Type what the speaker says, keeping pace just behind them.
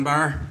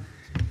Bar.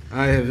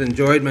 I have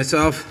enjoyed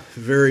myself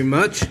very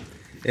much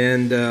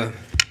and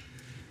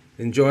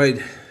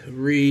enjoyed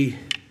renewing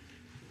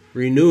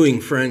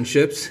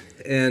friendships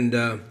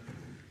and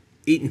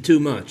eating too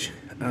much.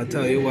 I'll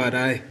tell you what,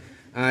 I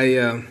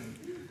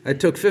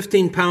took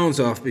 15 pounds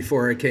off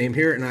before I came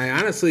here, and I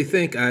honestly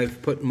think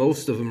I've put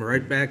most of them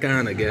right back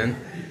on again.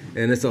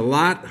 And it's a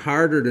lot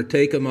harder to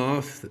take them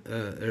off,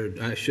 or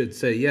I should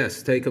say,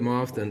 yes, take them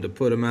off than to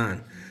put them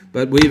on.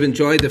 But we've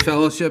enjoyed the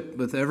fellowship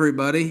with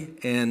everybody,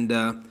 and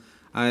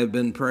I've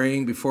been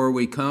praying before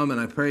we come,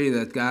 and I pray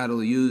that God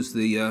will use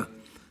the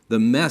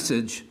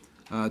message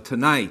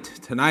tonight.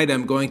 Tonight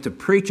I'm going to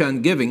preach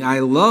on giving. I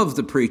love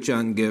to preach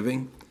on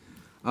giving.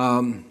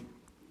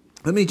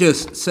 Let me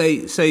just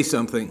say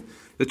something.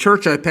 The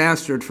church I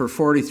pastored for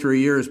 43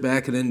 years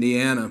back in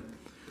Indiana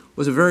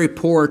was a very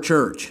poor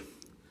church.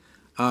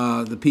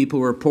 The people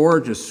were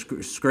poor,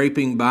 just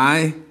scraping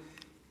by,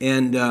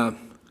 and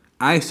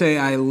I say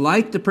I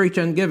like to preach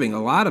on giving.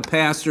 A lot of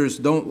pastors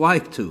don't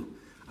like to.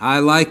 I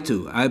like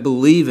to. I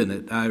believe in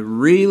it. I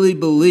really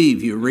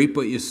believe you reap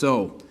what you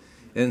sow.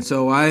 And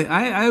so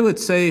I would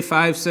say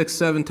 5, 6,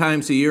 7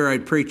 times a year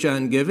I'd preach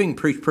on giving,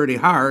 preach pretty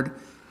hard.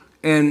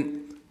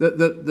 And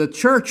the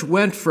church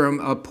went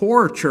from a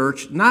poor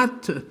church,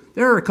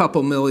 there are a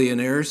couple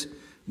millionaires,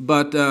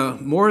 but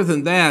more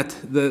than that,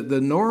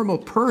 the normal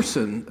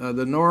person,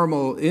 the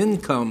normal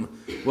income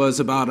was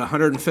about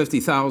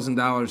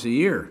 $150,000 a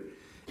year.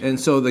 And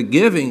so the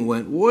giving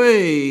went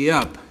way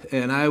up,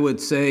 and I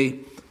would say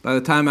by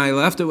the time I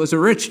left, it was a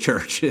rich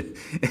church.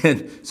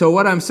 And so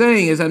what I'm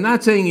saying is, I'm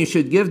not saying you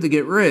should give to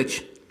get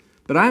rich,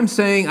 but I'm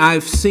saying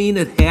I've seen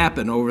it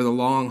happen over the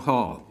long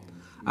haul.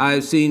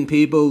 I've seen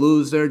people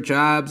lose their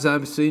jobs.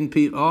 I've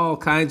seen all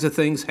kinds of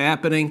things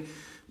happening.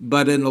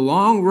 But in the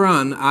long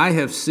run, I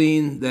have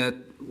seen that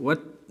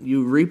what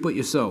you reap what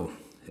you sow,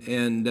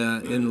 and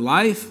in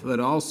life, but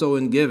also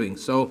in giving.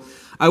 So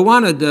I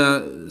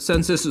wanted,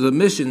 since this is a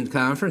mission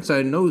conference,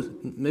 I know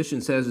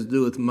missions has to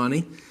do with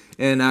money,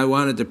 and I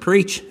wanted to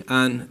preach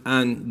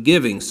on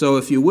giving. So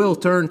if you will,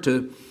 turn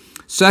to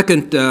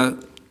 2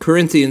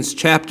 Corinthians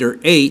chapter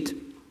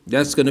 8.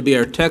 That's going to be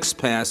our text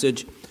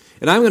passage.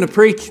 And I'm going to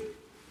preach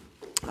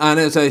on,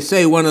 as I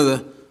say, one of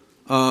the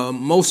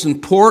most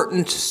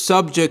important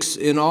subjects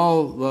in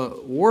all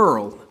the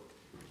world,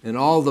 in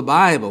all the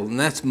Bible, and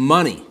that's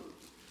money.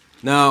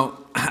 Now,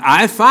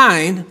 I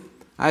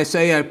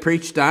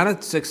preached on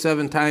it 6,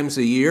 7 times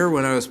a year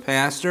when I was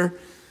pastor.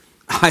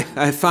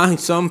 I find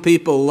some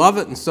people love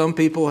it and some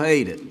people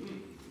hate it.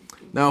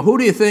 Now, who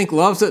do you think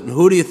loves it and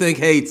who do you think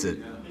hates it?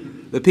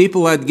 The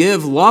people that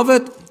give love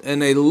it,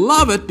 and they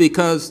love it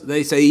because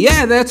they say,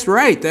 yeah, that's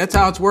right. That's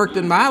how it's worked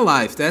in my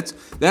life.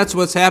 That's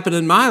what's happened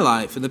in my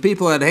life. And the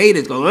people that hate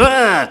it go,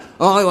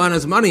 all I want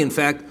is money. In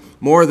fact,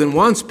 more than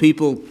once,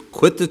 people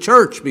quit the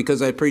church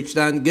because I preached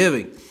on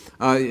giving.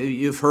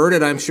 You've heard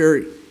it. I'm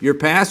sure your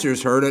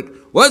pastor's heard it.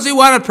 What does he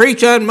want to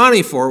preach on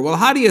money for? Well,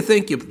 how do you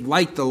think you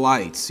light the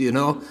lights? You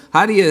know,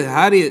 how do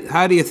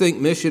you think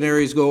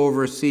missionaries go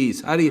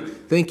overseas? How do you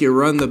think you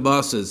run the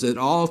buses? It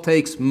all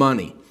takes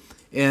money,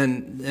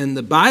 and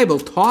the Bible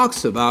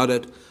talks about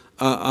it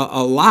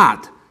a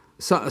lot.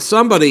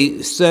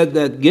 Somebody said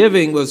that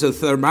giving was a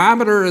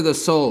thermometer of the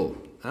soul.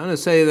 I'm going to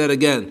say that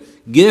again.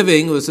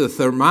 Giving was a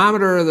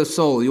thermometer of the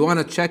soul. You want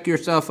to check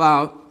yourself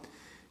out,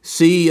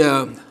 see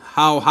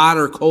how hot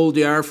or cold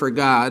you are for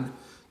God.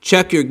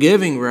 Check your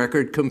giving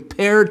record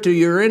compared to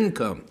your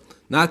income.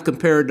 Not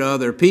compared to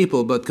other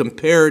people, but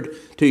compared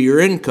to your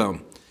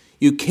income.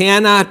 You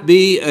cannot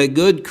be a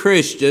good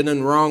Christian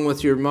and wrong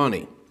with your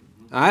money.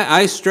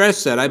 I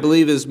stress that. I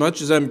believe as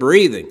much as I'm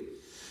breathing.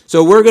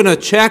 So we're going to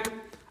check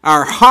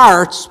our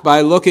hearts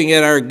by looking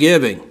at our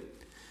giving.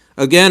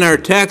 Again, our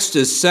text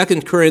is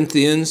 2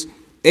 Corinthians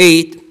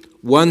 8,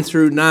 1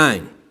 through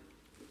 9.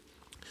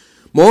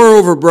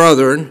 Moreover,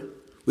 brethren,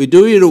 we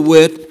do you to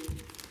wit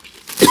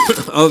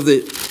of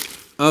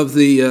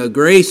the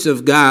grace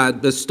of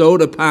God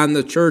bestowed upon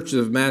the church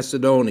of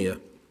Macedonia,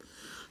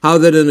 how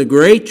that in a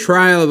great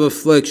trial of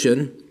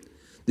affliction,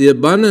 the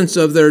abundance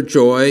of their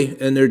joy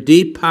and their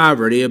deep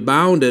poverty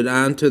abounded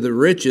unto the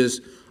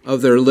riches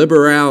of their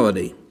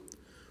liberality.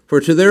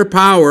 For to their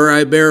power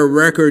I bear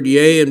record,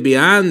 yea, and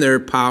beyond their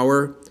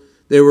power,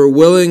 they were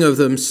willing of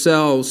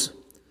themselves,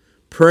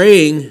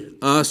 praying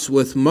us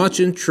with much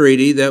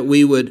entreaty that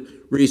we would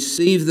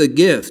receive the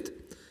gift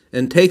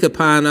and take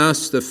upon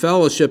us the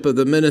fellowship of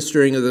the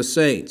ministering of the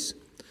saints.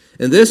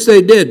 And this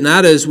they did,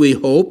 not as we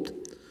hoped,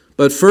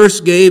 but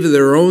first gave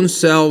their own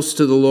selves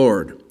to the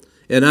Lord,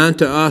 and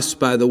unto us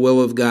by the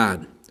will of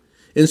God.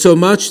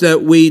 Insomuch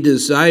that we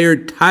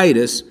desired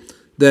Titus,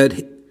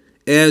 that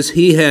as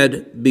he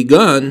had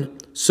begun,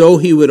 so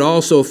he would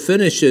also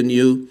finish in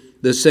you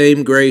the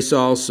same grace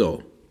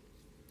also.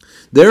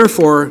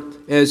 Therefore,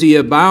 as ye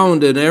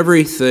abound in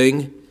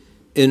everything,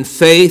 in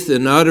faith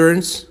and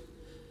utterance,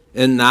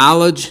 in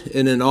knowledge,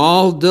 and in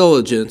all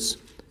diligence,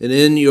 and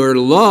in your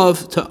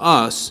love to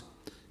us,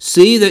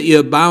 see that ye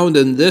abound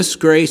in this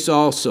grace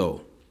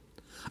also.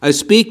 I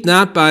speak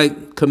not by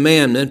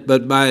commandment,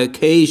 but by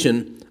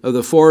occasion of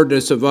the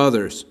forwardness of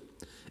others,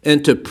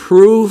 and to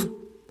prove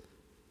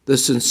the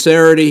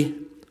sincerity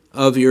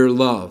of your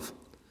love.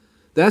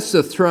 That's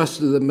the thrust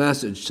of the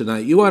message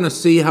tonight. You want to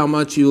see how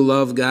much you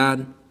love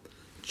God?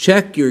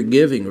 Check your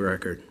giving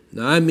record.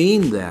 Now, I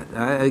mean that.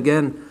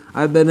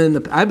 I've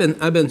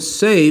been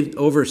saved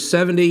over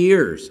 70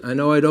 years. I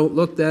know I don't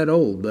look that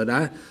old, but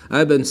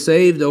I've been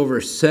saved over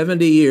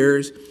 70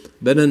 years,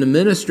 been in the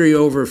ministry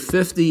over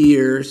 50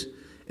 years,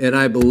 and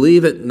I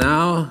believe it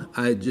now.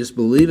 I just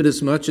believe it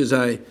as much as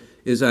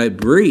I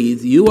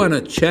breathe. You want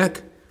to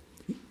check,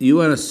 you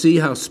want to see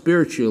how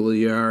spiritual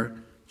you are,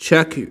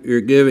 check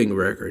your giving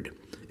record,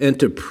 and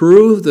to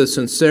prove the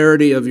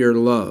sincerity of your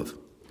love.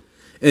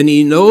 And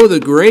ye know the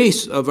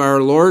grace of our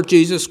Lord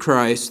Jesus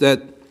Christ,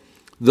 that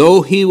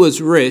though he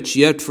was rich,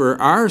 yet for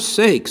our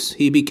sakes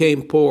he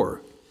became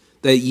poor,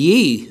 that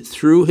ye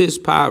through his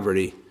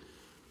poverty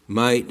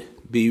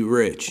might be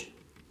rich.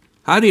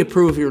 How do you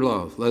prove your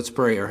love? Let's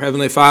pray. Our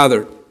Heavenly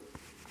Father,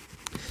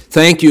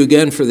 thank you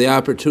again for the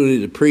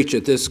opportunity to preach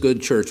at this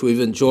good church.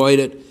 We've enjoyed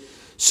it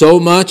so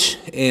much,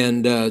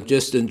 and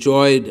just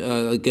enjoyed,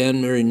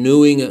 again,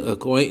 renewing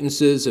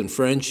acquaintances and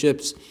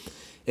friendships.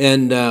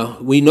 And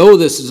we know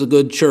this is a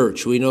good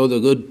church. We know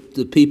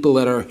the people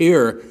that are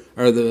here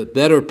are the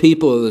better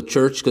people of the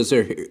church because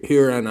they're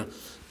here on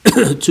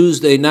a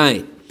Tuesday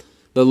night.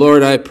 But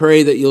Lord, I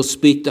pray that you'll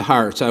speak to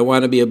hearts. I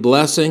want to be a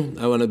blessing.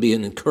 I want to be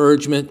an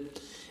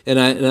encouragement. And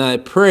I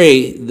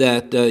pray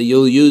that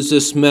you'll use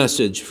this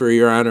message for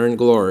your honor and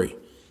glory.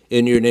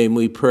 In your name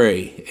we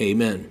pray.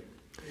 Amen.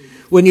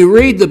 When you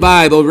read the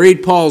Bible,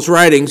 read Paul's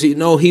writings, you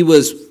know he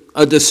was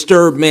a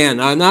disturbed man.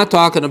 I'm not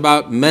talking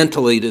about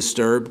mentally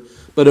disturbed,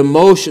 but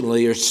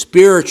emotionally or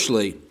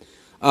spiritually.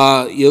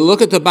 You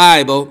look at the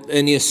Bible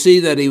and you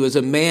see that he was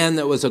a man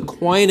that was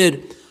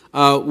acquainted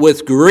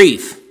with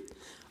grief.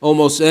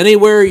 Almost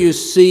anywhere you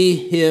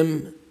see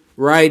him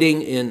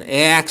writing in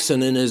Acts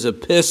and in his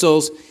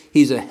epistles,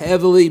 he's a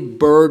heavily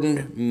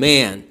burdened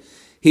man.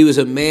 He was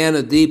a man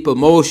of deep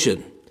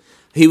emotion.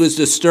 He was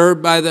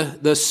disturbed by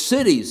the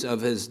cities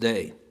of his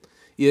day.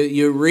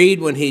 You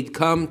read when he'd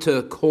come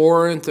to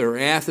Corinth or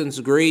Athens,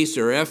 Greece,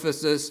 or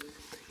Ephesus,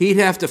 he'd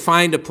have to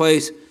find a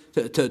place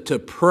to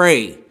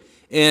pray.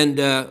 And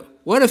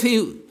what if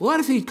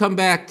he'd come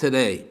back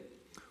today?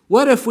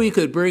 What if we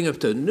could bring him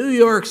to New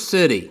York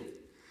City?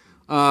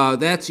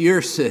 That's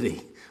your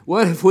city.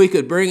 What if we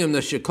could bring him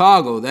to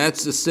Chicago?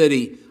 That's the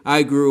city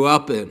I grew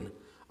up in.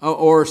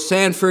 Or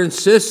San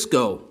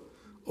Francisco,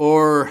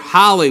 or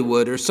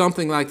Hollywood, or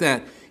something like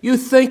that. You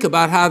think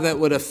about how that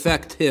would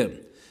affect him.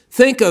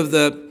 Think of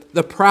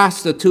the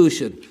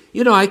prostitution.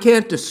 You know, I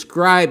can't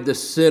describe the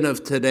sin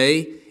of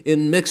today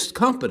in mixed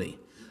company.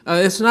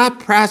 It's not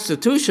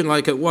prostitution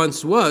like it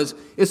once was.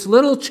 It's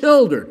little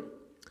children,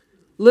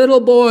 little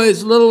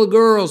boys, little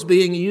girls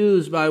being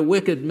used by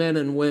wicked men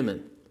and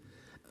women.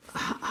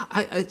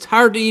 It's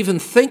hard to even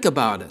think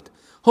about it.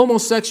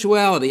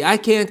 Homosexuality. I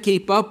can't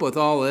keep up with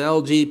all the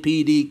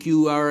LGBTQ,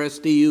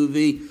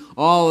 RSTUV,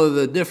 all of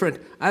the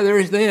different.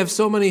 They have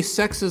so many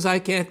sexes I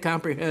can't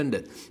comprehend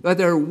it. But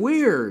they're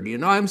weird. You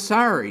know, I'm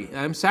sorry,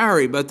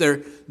 but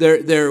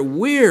they're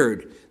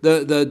weird.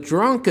 The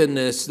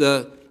drunkenness,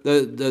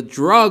 the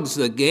drugs,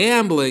 the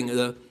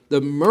gambling,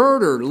 the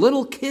murder,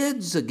 little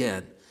kids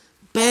again.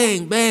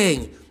 Bang,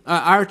 bang.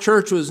 Our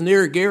church was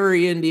near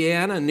Gary,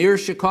 Indiana, near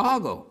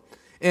Chicago.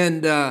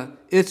 And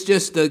it's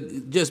just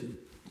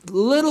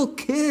little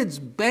kids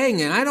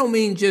banging. I don't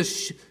mean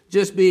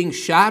just being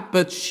shot,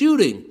 but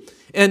shooting.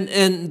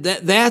 And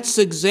that's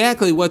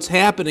exactly what's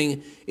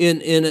happening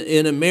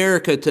in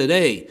America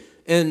today.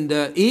 And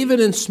even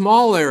in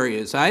small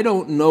areas, I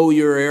don't know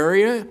your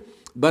area,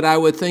 but I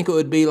would think it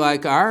would be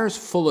like ours,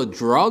 full of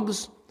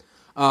drugs,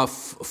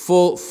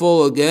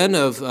 full again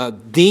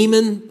of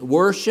demon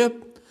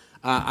worship.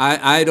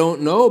 I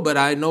don't know, but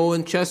I know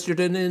in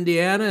Chesterton,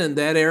 Indiana, and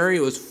that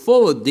area was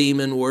full of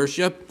demon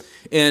worship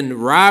and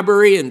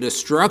robbery and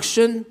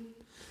destruction.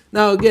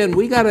 Now, again,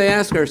 we got to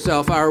ask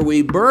ourselves, are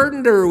we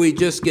burdened or we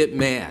just get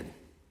mad?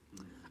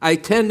 I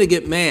tend to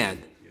get mad,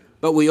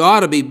 but we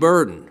ought to be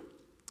burdened.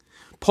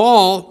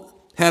 Paul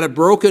had a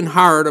broken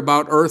heart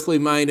about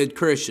earthly-minded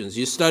Christians.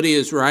 You study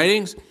his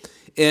writings,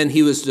 and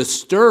he was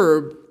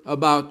disturbed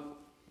about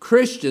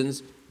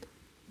Christians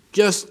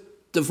just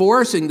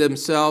divorcing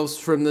themselves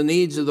from the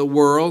needs of the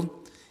world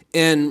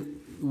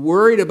and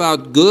worried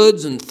about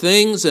goods and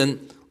things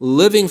and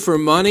living for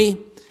money.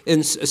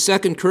 In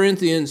 2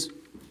 Corinthians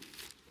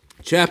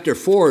chapter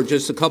 4,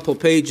 just a couple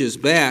pages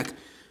back,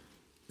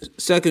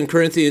 2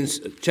 Corinthians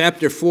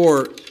chapter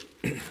 4,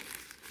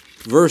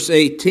 verse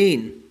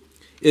 18,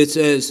 it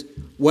says,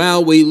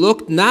 "While we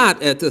look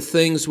not at the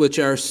things which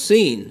are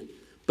seen,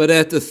 but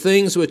at the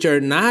things which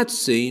are not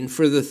seen,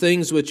 for the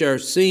things which are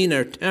seen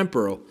are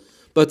temporal,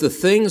 but the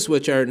things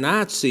which are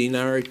not seen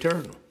are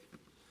eternal."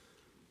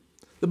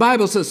 The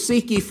Bible says,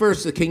 "Seek ye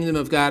first the kingdom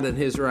of God and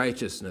his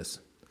righteousness."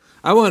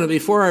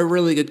 Before I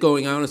really get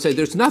going, I want to say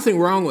there's nothing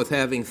wrong with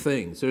having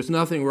things. There's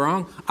nothing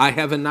wrong. I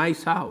have a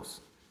nice house.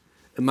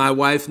 And my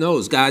wife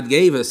knows God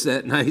gave us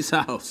that nice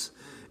house.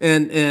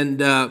 And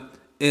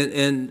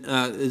And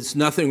there's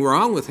nothing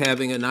wrong with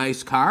having a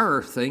nice car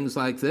or things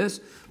like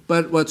this.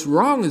 But what's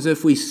wrong is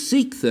if we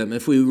seek them,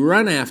 if we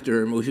run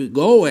after them, if we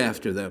go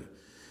after them.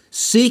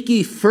 Seek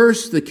ye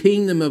first the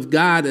kingdom of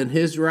God and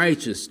his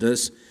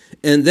righteousness,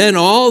 and then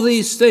all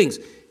these things.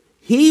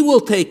 He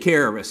will take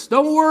care of us.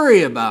 Don't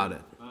worry about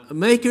it.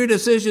 Make your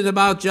decisions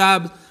about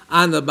jobs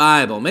on the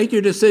Bible. Make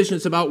your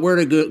decisions about where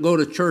to go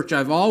to church.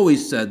 I've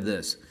always said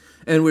this,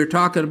 and we're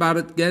talking about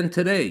it again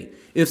today.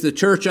 If the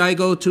church I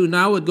go to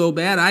now would go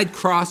bad, I'd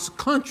cross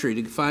country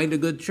to find a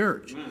good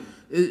church.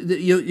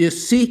 You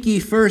seek ye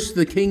first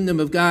the kingdom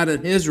of God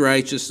and his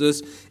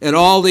righteousness, and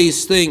all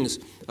these things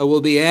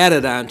will be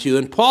added unto you.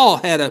 And Paul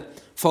had a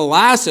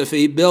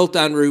philosophy built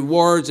on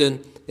rewards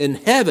in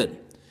heaven.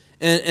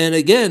 And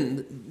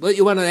again, what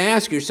you want to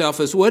ask yourself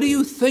is, what do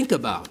you think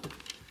about?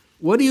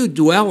 What do you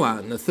dwell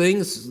on? The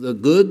things, the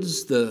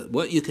goods,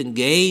 what you can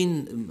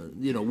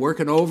gain,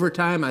 working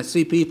overtime. I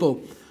see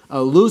people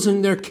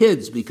losing their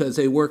kids because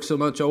they work so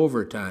much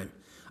overtime,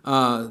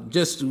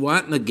 just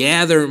wanting to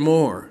gather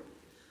more.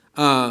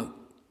 Turn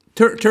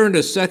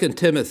to 2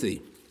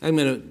 Timothy. I'm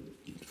going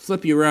to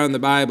flip you around the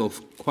Bible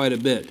quite a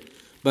bit.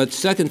 But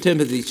 2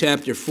 Timothy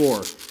chapter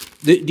 4.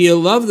 Do you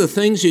love the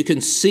things you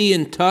can see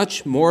and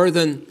touch more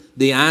than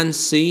the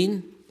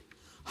unseen?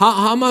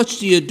 How much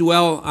do you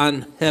dwell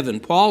on heaven?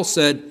 Paul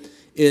said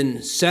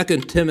in 2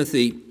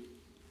 Timothy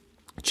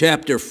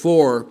chapter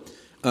 4,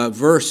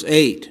 verse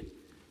 8,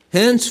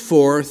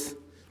 henceforth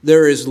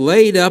there is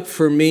laid up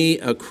for me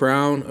a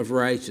crown of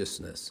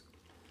righteousness.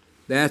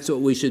 That's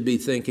what we should be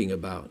thinking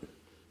about.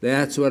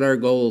 That's what our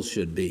goals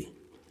should be.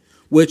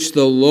 Which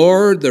the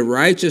Lord, the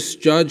righteous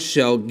judge,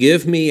 shall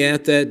give me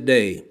at that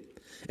day.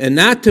 And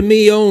not to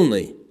me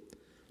only,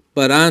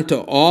 but unto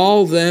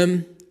all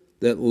them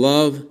that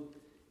love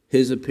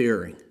his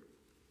appearing.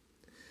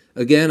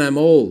 Again, I'm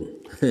old.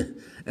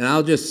 And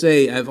I'll just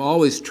say, I've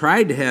always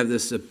tried to have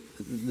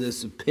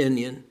this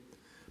opinion.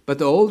 But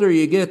the older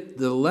you get,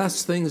 the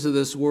less things of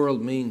this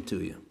world mean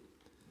to you.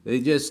 They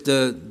just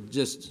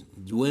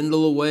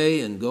dwindle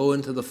away and go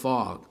into the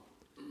fog.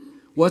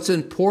 What's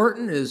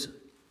important is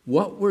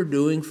what we're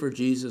doing for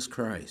Jesus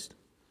Christ.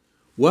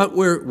 What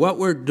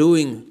we're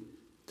doing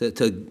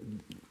to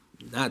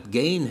not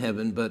gain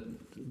heaven, but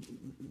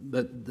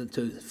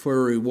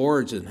for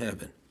rewards in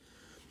heaven.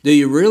 Do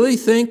you really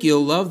think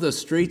you'll love the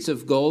streets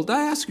of gold?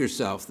 Ask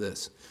yourself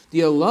this. Do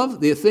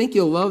you think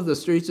you'll love the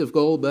streets of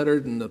gold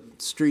better than the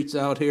streets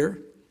out here?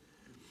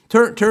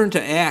 Turn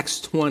to Acts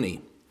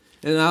 20.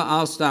 And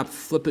I'll stop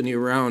flipping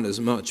you around as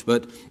much,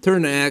 but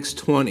turn to Acts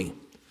 20.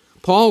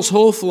 Paul's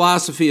whole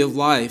philosophy of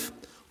life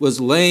was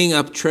laying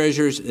up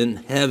treasures in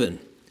heaven.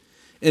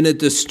 And it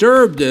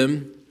disturbed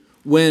him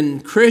when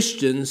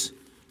Christians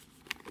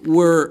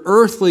were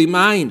earthly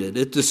minded.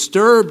 It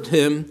disturbed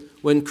him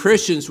when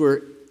Christians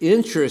were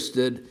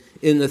interested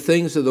in the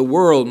things of the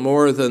world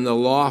more than the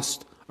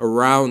lost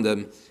around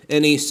them.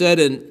 And he said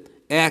in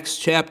Acts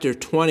chapter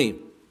 20,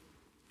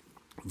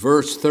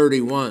 verse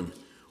 31,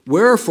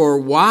 wherefore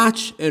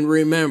watch and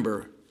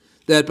remember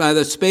that by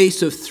the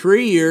space of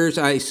 3 years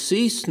I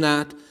cease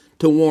not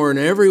to warn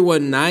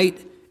everyone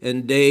night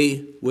and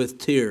day with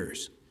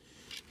tears.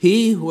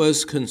 He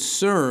was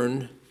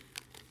concerned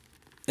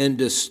and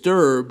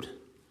disturbed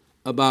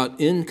about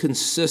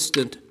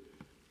inconsistent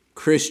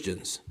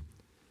Christians.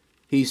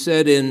 He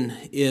said in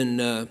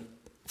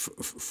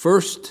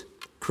 1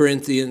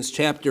 Corinthians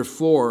chapter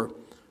 4,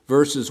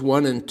 verses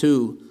 1 and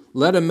 2,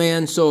 let a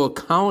man so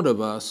account of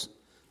us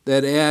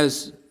that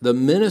as the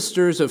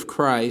ministers of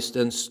Christ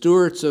and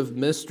stewards of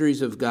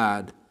mysteries of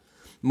God,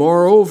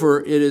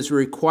 moreover, it is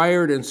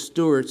required in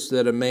stewards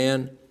that a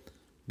man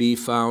be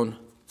found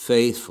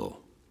faithful.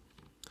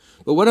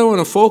 But what I want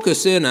to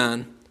focus in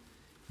on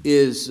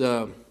is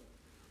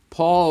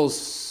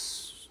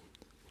Paul's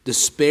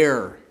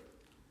despair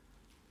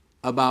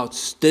about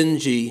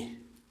stingy,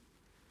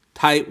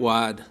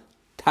 tightwad,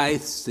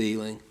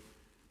 tithe-stealing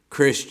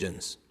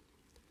Christians.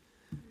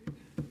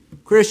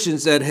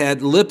 Christians that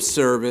had lip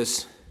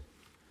service,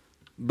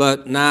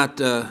 but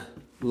not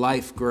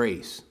life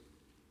grace.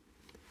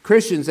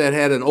 Christians that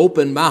had an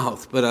open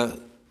mouth, but a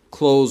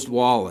closed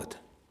wallet.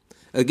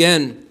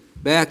 Again,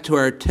 back to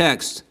our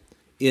text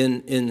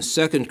in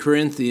 2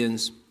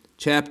 Corinthians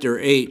chapter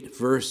 8,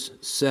 verse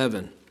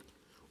 7.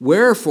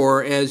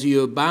 Wherefore, as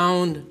you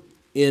abound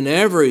in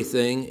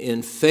everything,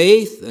 in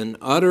faith and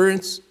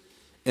utterance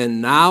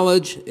and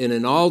knowledge and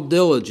in all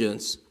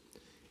diligence,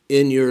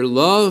 in your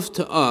love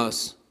to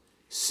us,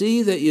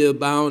 see that you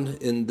abound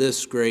in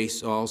this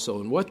grace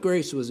also. And what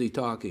grace was he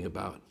talking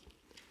about?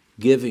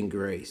 Giving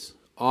grace,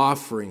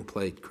 offering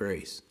plate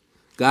grace.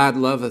 God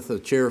loveth a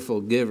cheerful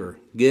giver.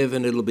 Give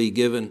and it'll be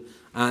given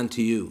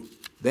unto you.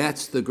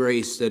 That's the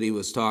grace that he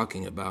was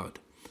talking about.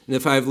 And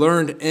if I've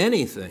learned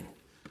anything,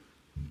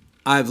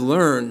 I've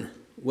learned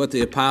what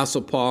the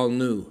Apostle Paul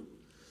knew,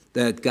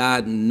 that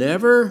God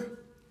never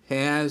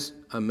has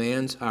a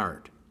man's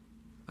heart.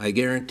 I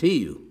guarantee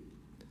you,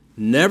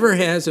 never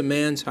has a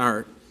man's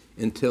heart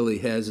until he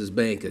has his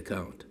bank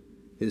account,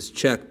 his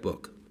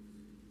checkbook.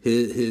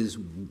 his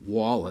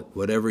wallet,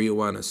 whatever you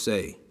want to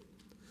say.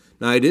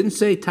 Now, I didn't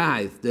say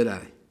tithe, did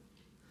I?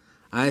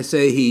 I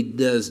say he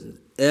does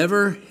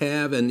ever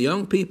have, and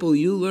young people,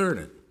 you learn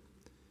it.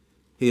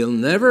 He'll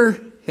never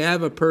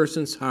have a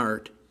person's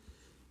heart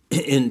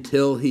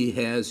until he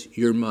has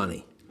your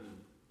money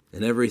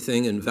and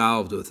everything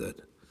involved with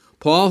it.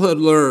 Paul had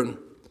learned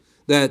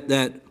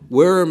that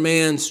where a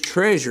man's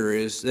treasure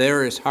is,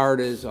 there his heart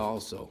is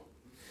also.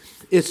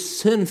 It's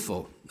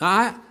sinful.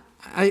 Now,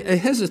 I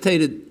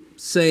hesitated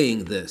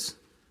saying this,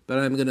 but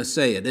I'm going to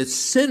say it. It's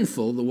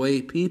sinful the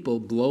way people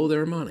blow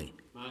their money.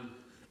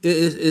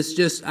 It's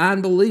just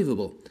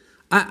unbelievable.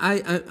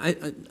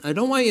 I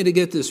don't want you to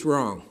get this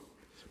wrong,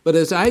 but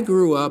as I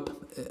grew up,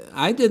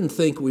 I didn't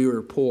think we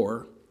were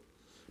poor,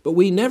 but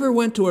we never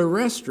went to a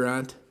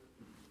restaurant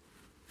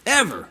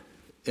ever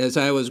as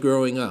I was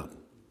growing up,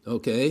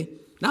 okay?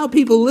 Now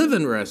people live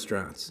in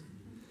restaurants.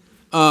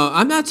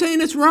 I'm not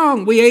saying it's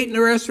wrong. We ate in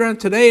a restaurant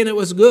today and it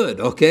was good,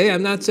 okay?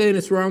 I'm not saying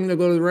it's wrong to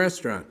go to the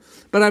restaurant.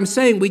 But I'm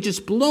saying we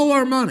just blow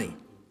our money.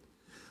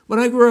 When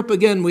I grew up,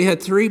 again, we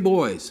had 3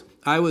 boys.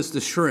 I was the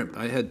shrimp.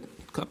 I had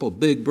a couple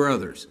big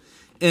brothers.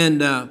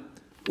 And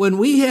when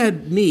we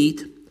had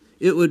meat,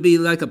 it would be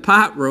like a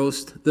pot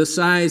roast the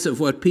size of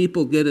what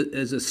people get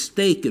as a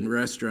steak in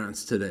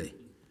restaurants today.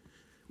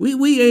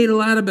 We ate a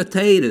lot of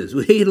potatoes.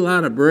 We ate a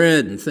lot of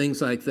bread and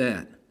things like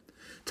that.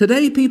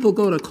 Today, people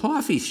go to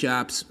coffee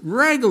shops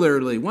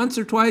regularly, once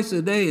or twice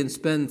a day, and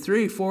spend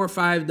 $3,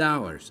 $4,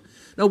 $5.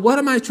 Now, what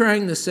am I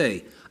trying to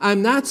say?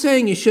 I'm not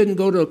saying you shouldn't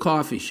go to a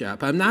coffee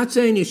shop. I'm not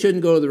saying you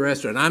shouldn't go to the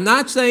restaurant. I'm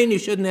not saying you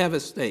shouldn't have a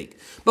steak.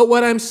 But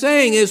what I'm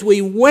saying is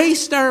we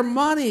waste our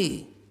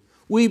money.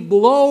 We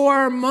blow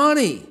our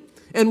money.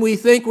 And we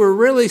think we're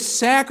really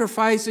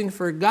sacrificing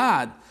for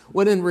God,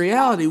 when in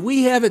reality,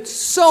 we have it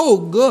so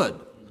good.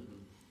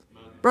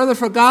 Brother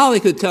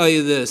Fagali could tell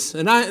you this,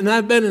 and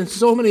I've been in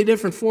so many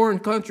different foreign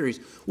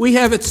countries. We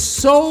have it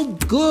so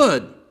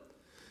good,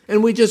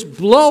 and we just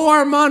blow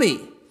our money.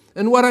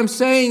 And what I'm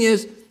saying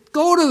is,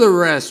 go to the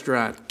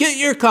restaurant, get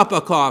your cup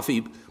of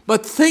coffee,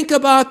 but think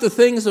about the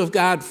things of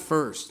God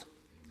first.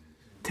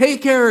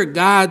 Take care of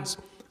God's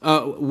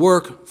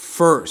work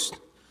first.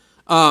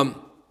 Again,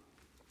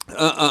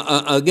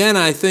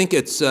 I think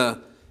it's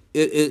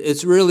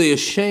really a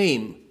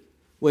shame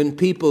when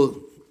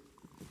people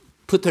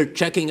put their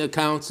checking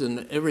accounts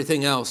and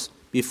everything else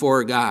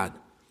before God.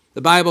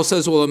 The Bible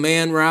says, will a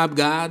man rob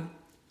God?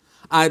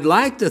 I'd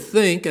like to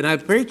think, and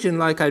I'm preaching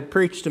like I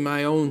preach to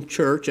my own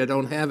church. I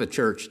don't have a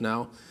church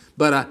now.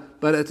 But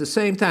at the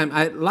same time,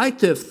 I'd like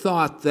to have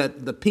thought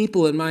that the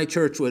people in my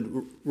church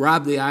would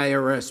rob the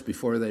IRS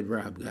before they'd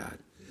rob God.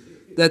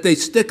 That they'd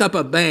stick up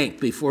a bank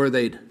before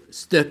they'd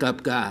stick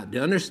up God. Do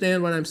you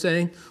understand what I'm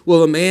saying?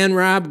 Will a man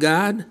rob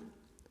God?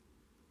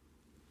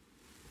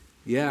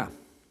 Yeah.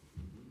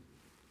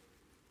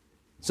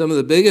 Some of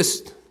the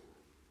biggest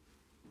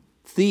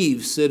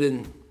thieves sit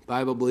in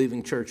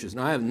Bible-believing churches.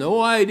 Now, I have no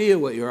idea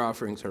what your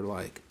offerings are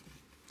like.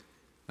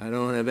 I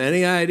don't have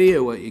any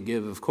idea what you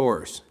give, of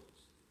course.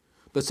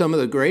 But some of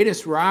the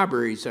greatest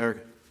robberies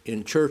are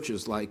in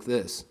churches like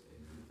this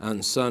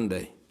on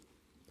Sunday.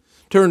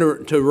 Turn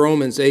to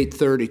Romans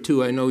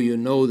 8:32. I know you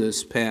know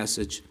this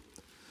passage.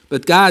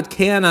 But God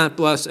cannot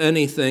bless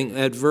anything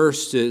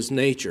adverse to his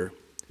nature.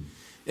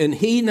 And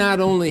he not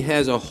only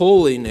has a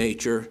holy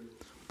nature,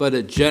 but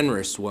a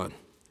generous one.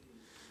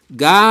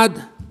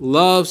 God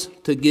loves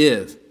to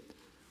give.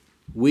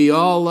 We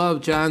all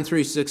love John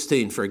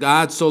 3:16. For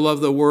God so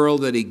loved the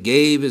world that he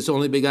gave his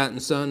only begotten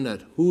Son,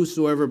 that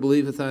whosoever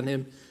believeth on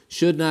him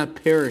should not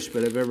perish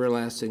but have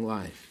everlasting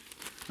life.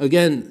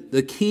 Again,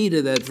 the key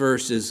to that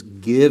verse is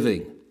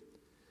giving.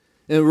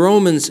 In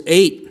Romans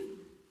 8,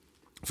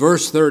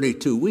 verse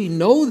 32, we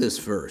know this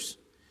verse.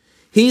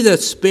 He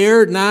that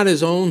spared not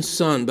his own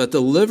Son, but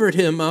delivered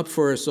him up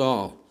for us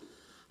all,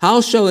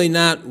 how shall he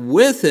not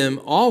with him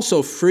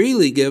also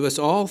freely give us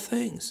all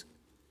things?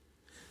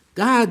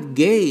 God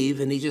gave,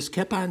 and he just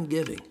kept on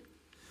giving.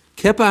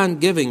 Kept on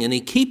giving, and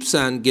he keeps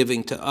on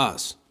giving to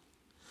us.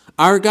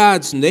 Our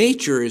God's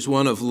nature is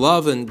one of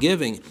love and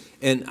giving,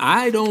 and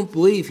I don't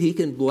believe he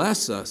can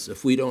bless us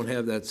if we don't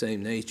have that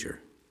same nature.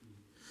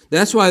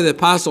 That's why the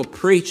apostle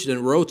preached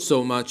and wrote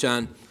so much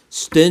on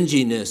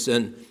stinginess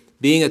and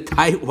being a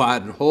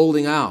tightwad and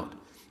holding out.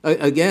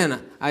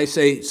 Again, I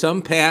say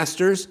some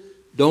pastors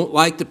don't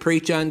like to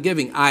preach on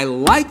giving. I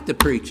like to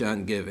preach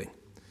on giving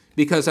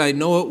because I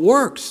know it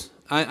works.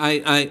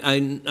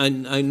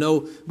 I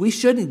know we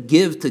shouldn't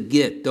give to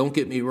get, don't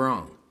get me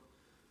wrong.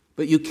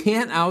 But you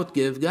can't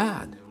outgive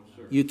God.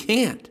 You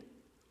can't.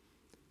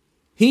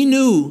 He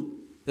knew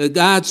that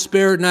God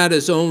spared not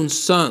his own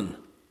Son.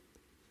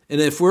 And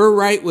if we're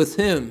right with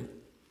him,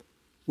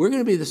 we're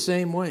going to be the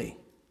same way.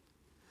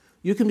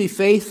 You can be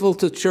faithful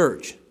to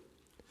church,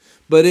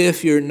 but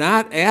if you're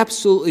not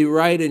absolutely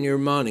right in your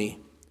money,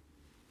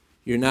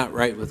 you're not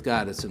right with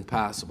God. It's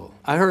impossible.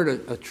 I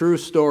heard a true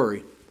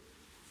story.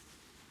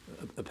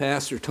 A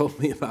pastor told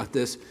me about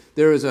this.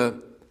 There was a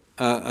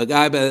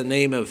guy by the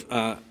name of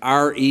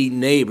R.E.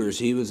 Neighbors.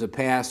 He was a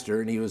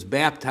pastor, and he was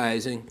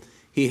baptizing.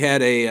 He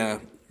had a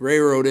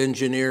railroad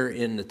engineer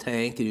in the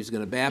tank, and he was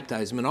going to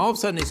baptize him. And all of a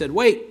sudden he said,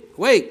 wait.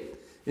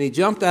 And he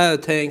jumped out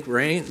of the tank,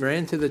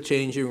 ran to the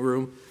changing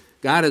room,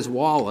 got his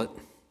wallet,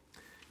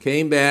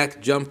 came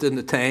back, jumped in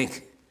the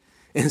tank,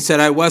 and said,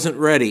 I wasn't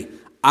ready.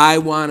 I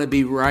want to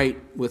be right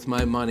with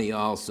my money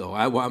also.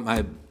 I want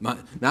my now,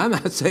 I'm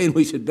not saying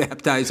we should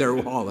baptize our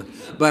wallet,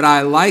 but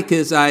I like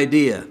his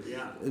idea.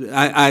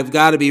 I've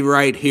got to be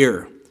right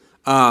here.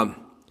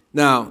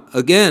 Now,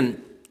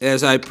 again,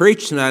 as I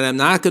preach tonight, I'm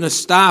not going to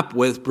stop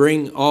with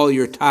bring all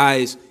your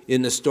tithes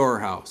in the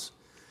storehouse.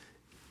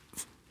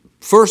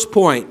 First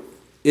point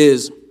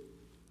is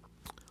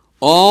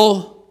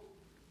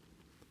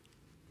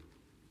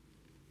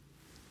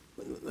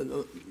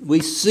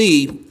we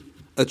see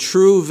a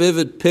true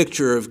vivid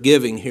picture of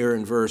giving here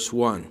in verse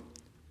 1.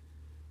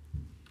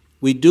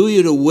 We do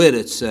you to wit,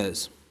 it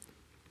says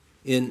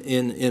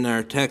in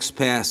our text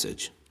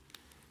passage.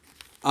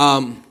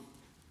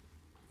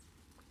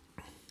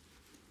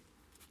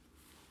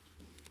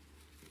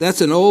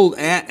 That's an old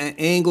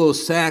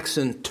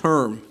Anglo-Saxon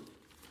term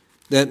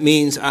that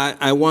means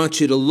I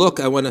want you to look,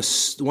 I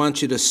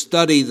want you to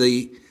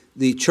study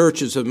the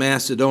churches of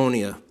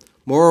Macedonia.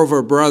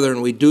 Moreover,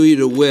 brethren, we do you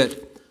to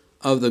wit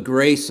of the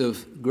grace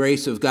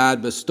of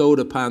God bestowed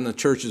upon the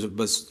churches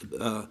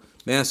of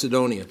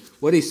Macedonia.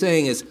 What he's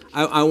saying is,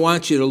 I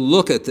want you to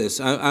look at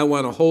this. I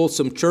want to hold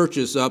some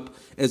churches up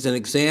as an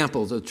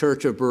example, the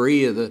church of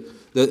Berea,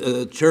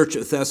 the church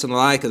of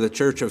Thessalonica, the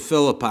church of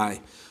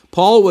Philippi.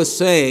 Paul was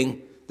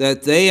saying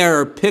that they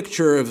are a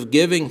picture of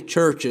giving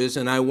churches,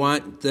 and I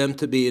want them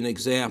to be an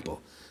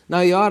example. Now,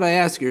 you ought to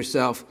ask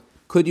yourself,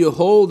 could you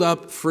hold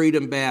up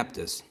Freedom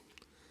Baptist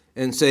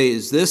and say,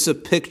 is this a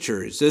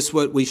picture? Is this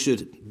what we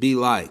should be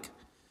like?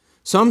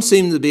 Some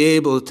seem to be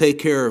able to take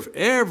care of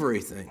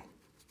everything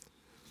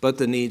but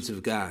the needs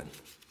of God.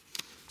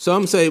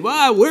 Some say,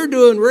 well, we're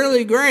doing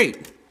really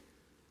great.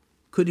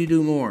 Could you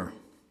do more?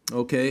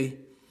 Okay.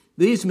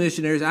 These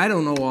missionaries, I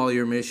don't know all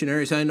your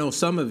missionaries. I know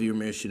some of your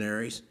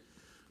missionaries.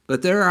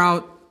 But they're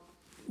out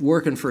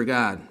working for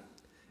God.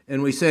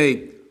 And we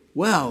say,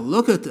 well,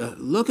 look at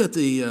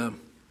the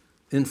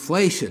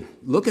inflation.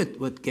 Look at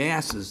what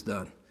gas has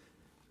done.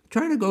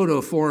 Try to go to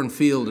a foreign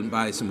field and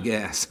buy some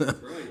gas.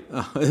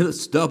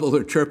 It's double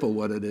or triple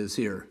what it is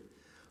here.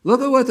 Look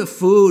at what the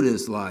food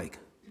is like.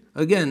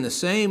 Again, the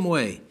same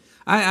way.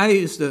 I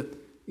used to,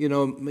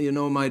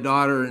 my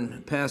daughter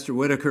and Pastor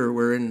Whitaker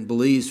were in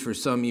Belize for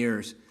some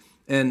years.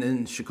 And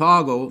in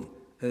Chicago,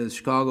 the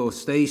Chicago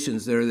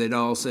stations there, they'd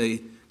all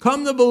say,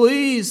 come to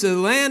Belize, the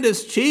land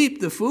is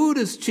cheap, the food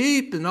is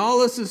cheap, and all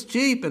this is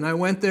cheap. And I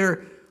went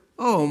there,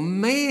 oh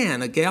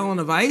man, a gallon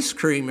of ice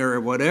cream or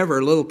whatever,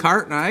 a little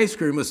carton of ice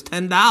cream was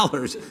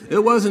 $10. It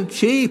wasn't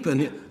cheap,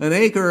 and an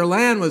acre of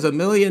land was $1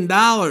 million.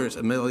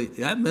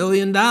 $1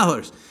 million.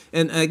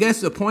 And I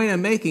guess the point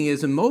I'm making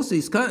is in most of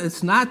these countries,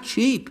 it's not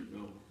cheap.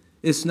 No.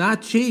 It's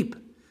not cheap.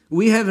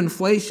 We have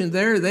inflation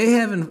there, they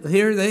have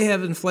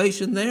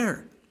inflation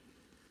there.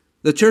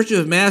 The Church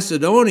of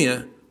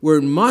Macedonia were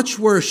in much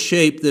worse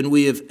shape than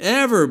we have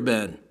ever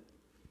been.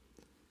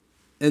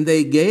 And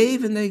they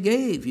gave and they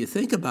gave. You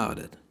think about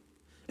it.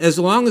 As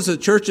long as the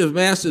Church of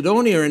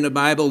Macedonia are in the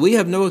Bible, we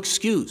have no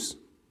excuse.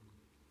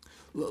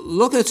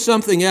 Look at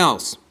something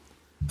else.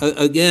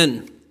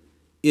 Again,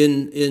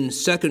 in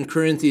 2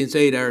 Corinthians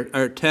 8,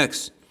 our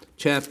text,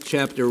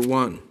 chapter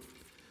 1.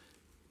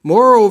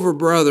 Moreover,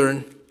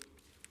 brethren,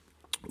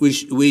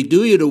 we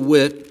do you to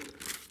wit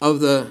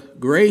of the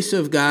grace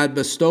of God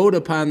bestowed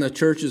upon the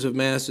churches of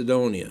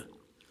Macedonia.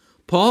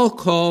 Paul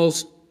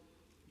calls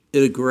it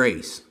a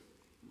grace.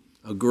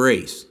 A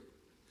grace.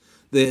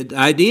 The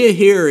idea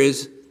here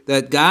is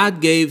that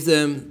God gave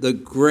them the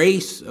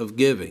grace of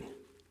giving,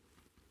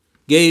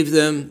 gave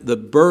them the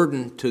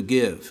burden to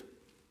give.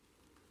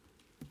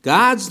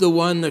 God's the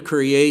one that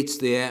creates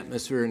the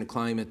atmosphere and the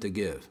climate to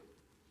give.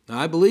 Now,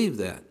 I believe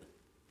that.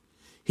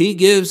 He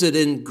gives it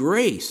in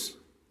grace.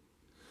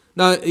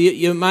 Now,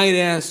 you might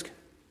ask,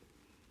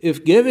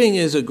 if giving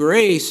is a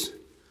grace,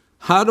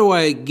 how do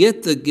I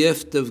get the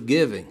gift of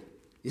giving?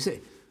 You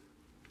say,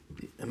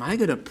 am I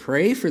going to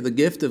pray for the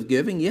gift of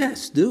giving?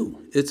 Yes,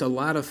 do. It's a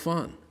lot of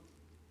fun.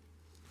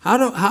 How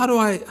do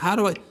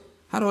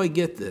I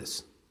get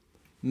this?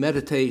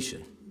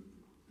 Meditation.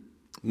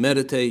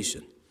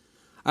 Meditation.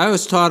 I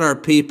always taught our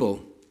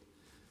people,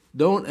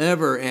 don't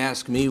ever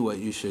ask me what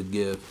you should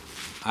give.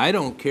 I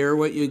don't care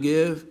what you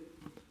give,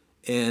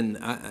 and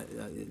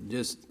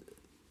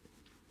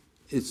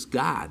it's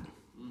God.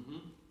 Mm-hmm.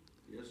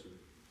 Yes, sir.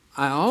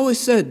 I always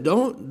said,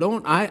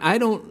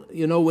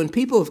 when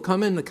people have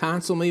come in to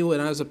counsel me when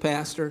I was a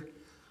pastor,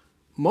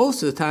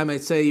 most of the time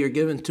I'd say, you're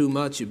giving too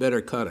much, you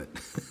better cut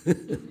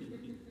it.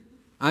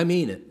 I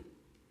mean it.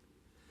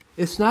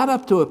 It's not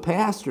up to a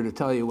pastor to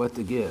tell you what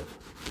to give.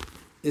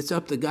 It's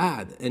up to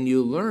God, and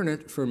you learn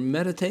it from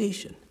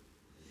meditation.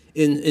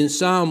 In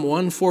Psalm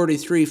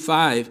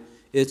 143:5,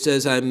 it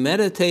says, I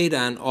meditate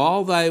on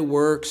all thy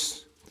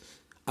works,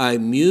 I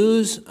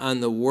muse on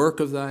the work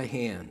of thy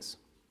hands.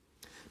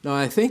 Now,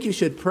 I think you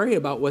should pray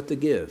about what to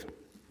give.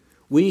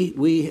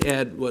 we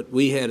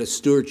had a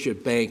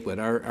stewardship banquet.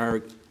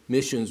 Our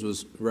missions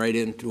was right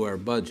into our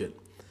budget.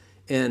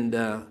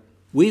 And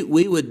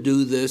we would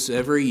do this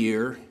every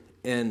year,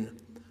 and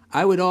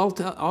I would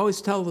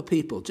always tell the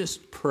people,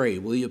 just pray.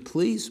 Will you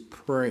please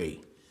pray?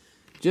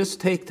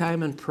 Just take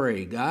time and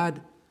pray.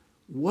 God,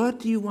 what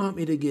do you want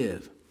me to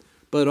give?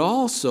 But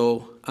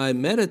also, I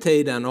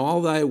meditate on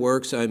all thy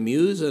works, I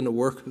muse on the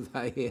work of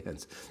thy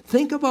hands.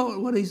 Think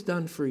about what he's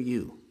done for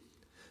you.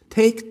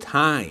 Take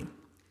time.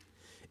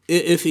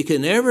 If you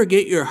can ever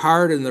get your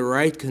heart in the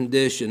right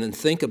condition and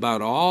think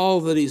about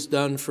all that he's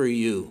done for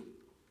you,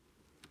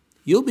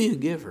 you'll be a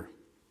giver.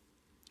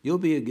 You'll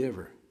be a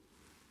giver.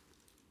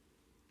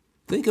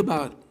 Think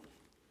about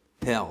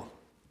hell.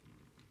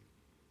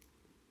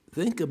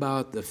 Think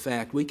about the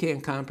fact, we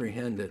can't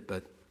comprehend it,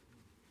 but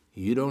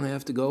you don't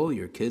have to go,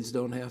 your kids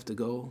don't have to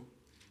go.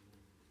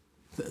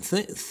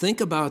 Think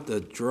about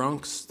the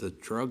drunks, the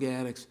drug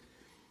addicts.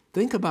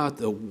 Think about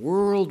the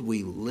world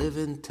we live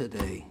in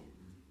today.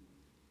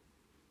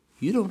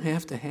 You don't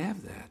have to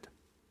have that.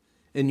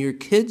 And your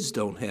kids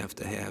don't have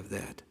to have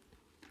that.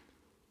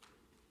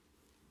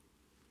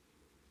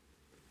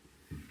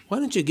 Why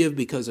don't you give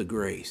because of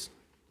grace?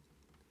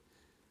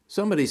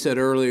 Somebody said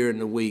earlier in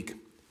the week,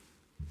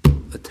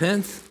 a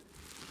tenth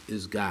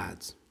is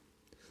God's.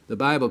 The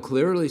Bible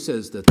clearly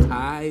says the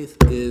tithe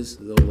is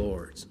the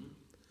Lord's.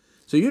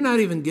 So you're not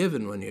even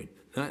giving when you,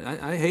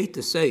 I hate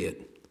to say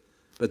it,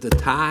 but the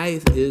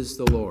tithe is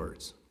the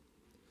Lord's.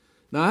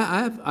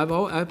 Now,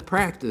 I've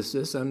practiced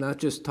this. I'm not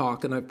just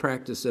talking. I've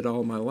practiced it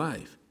all my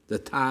life. The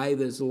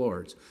tithe is the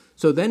Lord's.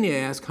 So then you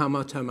ask, how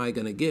much am I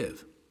going to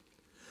give?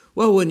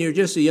 Well, when you're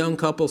just a young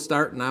couple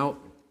starting out,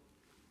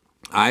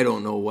 I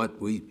don't know what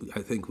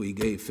I think we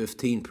gave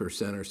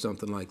 15% or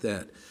something like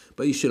that.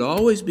 But you should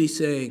always be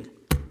saying,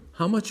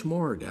 how much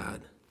more,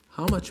 God?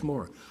 How much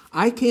more?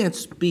 I can't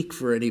speak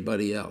for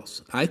anybody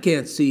else. I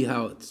can't say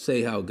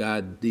how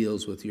God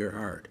deals with your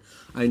heart.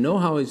 I know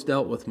how he's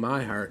dealt with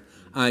my heart.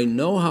 I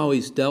know how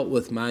he's dealt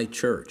with my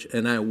church.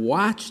 And I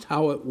watched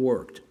how it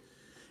worked.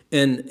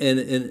 And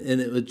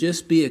it would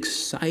just be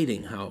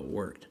exciting how it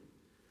worked.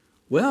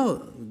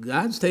 Well,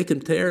 God's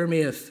taken care of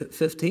me at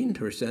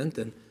 15%,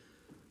 and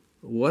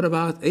what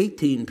about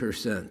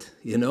 18%?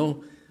 You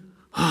know,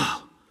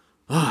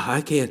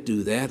 I can't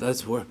do that.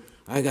 That's where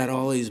I got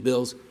all these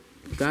bills.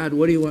 God,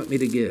 what do you want me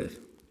to give?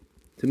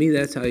 To me,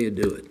 that's how you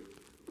do it.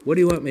 What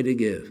do you want me to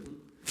give?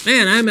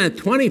 Man, I'm at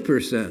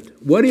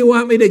 20%. What do you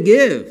want me to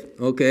give?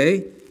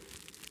 Okay?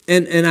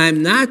 And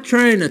I'm not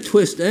trying to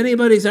twist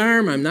anybody's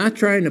arm. I'm not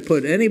trying to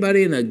put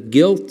anybody in a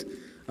guilt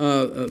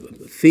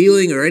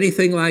feeling or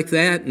anything like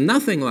that.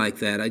 Nothing like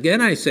that. Again,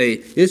 I say,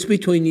 it's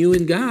between you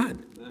and God.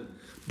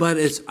 But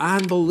it's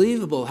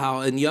unbelievable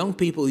how, in young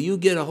people, you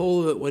get a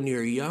hold of it when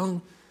you're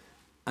young.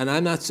 And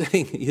I'm not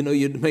saying,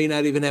 you may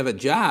not even have a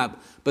job,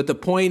 but the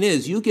point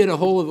is, you get a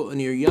hold of it when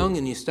you're young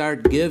and you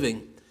start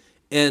giving,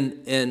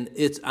 and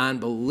it's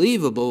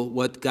unbelievable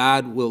what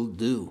God will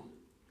do.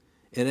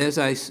 And as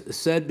I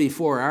said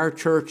before, our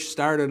church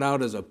started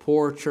out as a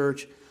poor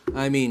church.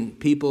 I mean,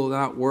 people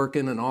not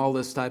working and all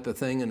this type of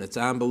thing, and it's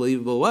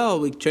unbelievable. Well,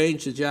 we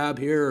changed the job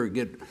here or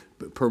get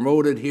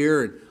promoted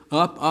here, and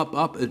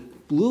up.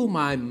 It blew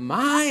my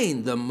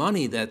mind, the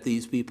money that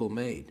these people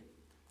made.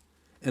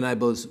 And I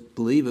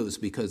believe it was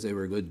because they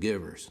were good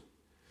givers.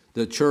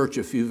 The church,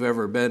 if you've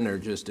ever been there,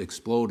 just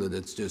exploded.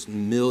 It's just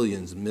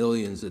millions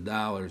of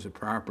dollars of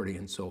property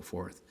and so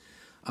forth.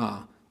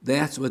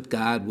 That's what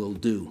God will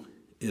do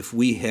if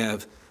we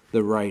have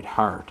the right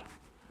heart.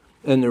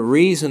 And the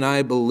reason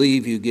I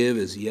believe you give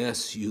is,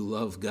 yes, you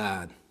love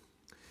God.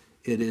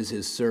 It is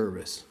his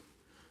service.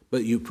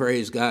 But you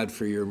praise God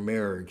for your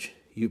marriage.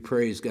 You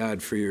praise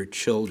God for your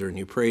children.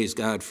 You praise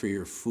God for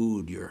your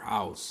food, your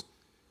house.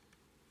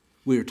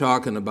 We were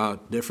talking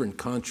about different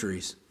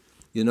countries.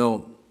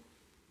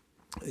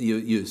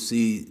 You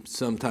see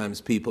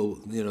sometimes people,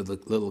 the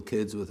little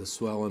kids with the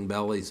swelling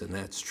bellies, and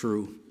that's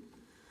true.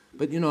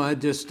 But, I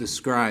just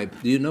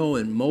described,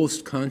 in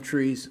most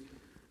countries,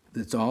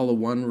 it's all a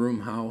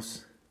one-room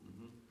house.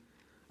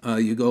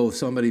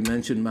 Somebody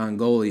mentioned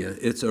Mongolia.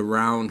 It's a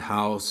round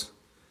house,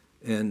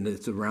 and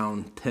it's a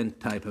round tent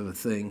type of a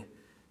thing.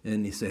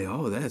 And you say,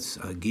 oh, that's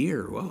a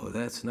gear. Whoa,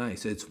 that's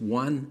nice. It's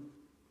one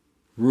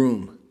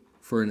room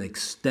for an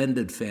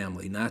extended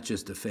family, not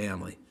just a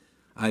family.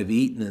 I've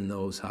eaten in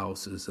those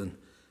houses, and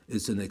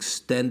it's an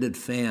extended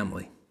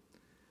family.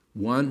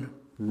 One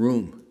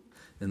room.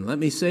 And let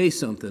me say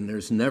something,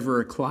 there's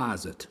never a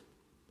closet.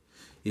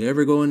 You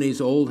ever go in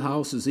these old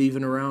houses,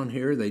 even around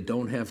here, they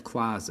don't have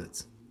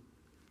closets.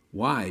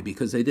 Why?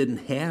 Because they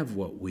didn't have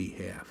what we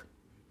have,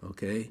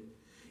 okay?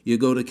 You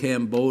go to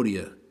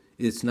Cambodia,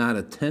 it's not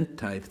a tent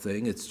type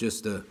thing, it's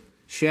just a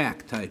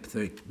shack type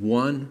thing.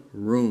 One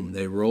room.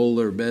 They roll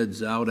their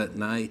beds out at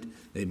night.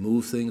 They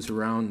move things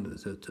around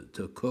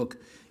to cook.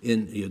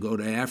 You go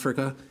to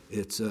Africa,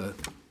 it's a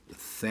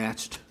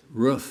thatched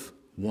roof.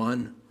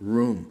 One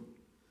room.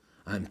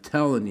 I'm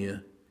telling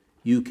you,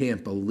 you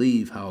can't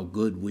believe how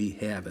good we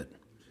have it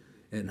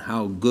and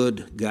how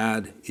good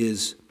God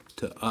is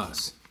to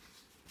us.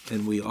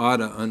 And we ought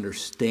to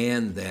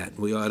understand that.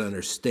 We ought to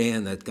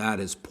understand that God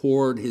has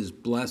poured his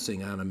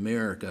blessing on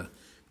America,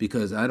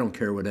 because I don't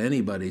care what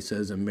anybody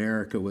says,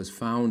 America was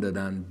founded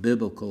on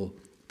biblical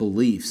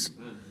beliefs.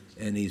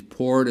 And he's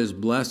poured his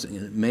blessing,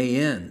 and it may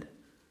end.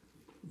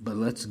 But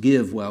let's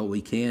give while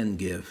we can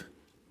give.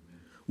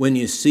 When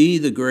you see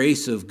the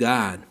grace of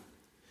God,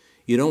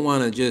 you don't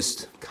want to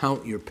just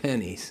count your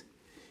pennies.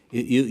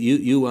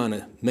 You want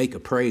to make a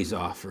praise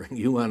offering.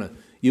 You want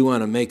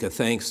to make a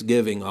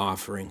thanksgiving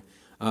offering.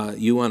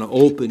 You want to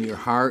open your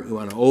heart. You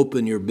want to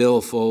open your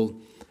billfold,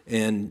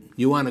 and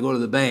you want to go to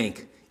the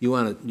bank. You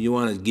want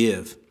to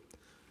give.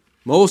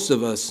 Most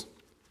of us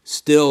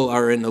still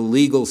are in the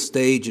legal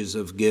stages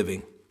of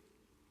giving.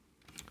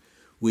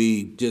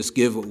 We just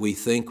give what we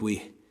think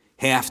we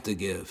have to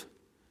give.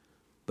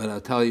 But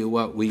I'll tell you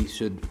what, we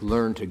should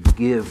learn to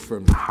give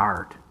from the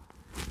heart,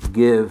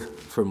 give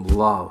from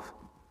love.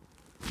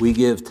 We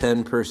give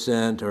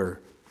 10%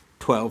 or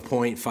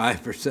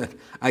 12.5%.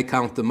 I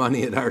count the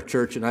money at our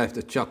church, and I have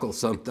to chuckle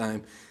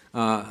sometimes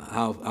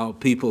how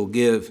people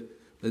give.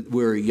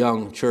 We're a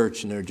young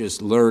church, and they're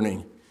just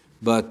learning.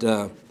 But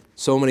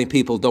so many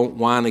people don't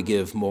want to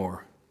give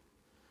more.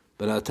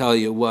 But I'll tell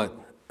you what,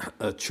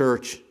 a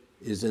church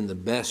is in the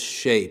best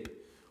shape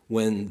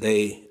when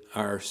they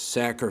are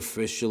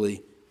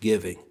sacrificially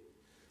giving.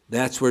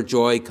 That's where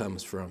joy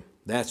comes from.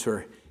 That's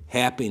where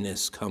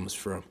happiness comes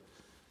from.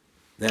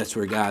 That's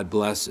where God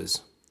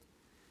blesses.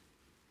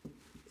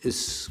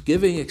 Is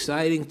giving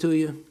exciting to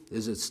you?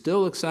 Is it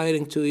still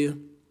exciting to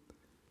you?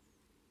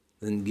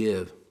 Then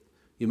give.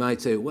 You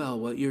might say, well,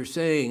 what you're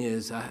saying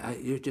is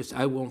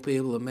I won't be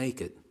able to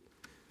make it.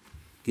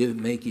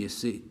 Give you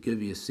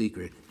a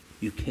secret.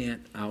 You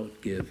can't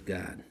outgive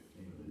God.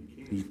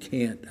 You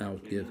can't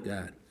outgive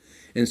God.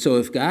 And so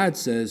if God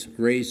says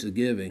raise the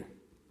giving,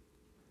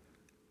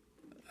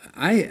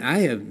 I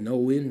have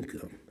no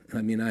income.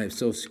 I mean, I have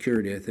Social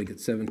Security. I think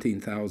it's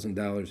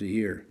 $17,000 a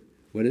year.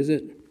 What is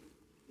it?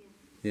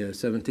 Yeah,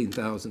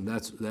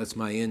 $17,000. That's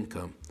my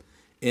income.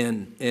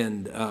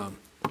 And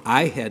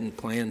I hadn't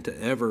planned to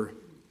ever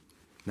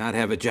not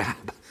have a job.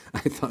 I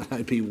thought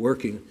I'd be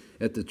working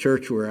at the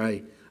church where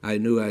I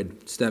knew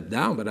I'd step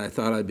down, but I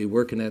thought I'd be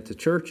working at the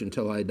church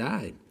until I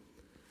died.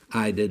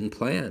 I didn't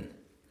plan.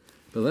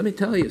 But let me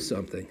tell you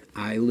something.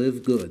 I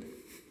live good,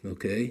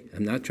 okay?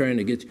 I'm not trying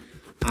to get you.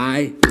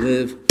 I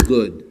live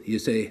good. You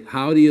say,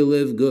 how do you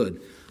live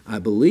good? I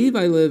believe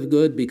I live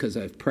good because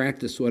I've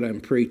practiced what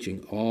I'm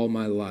preaching all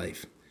my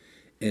life.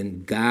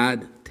 And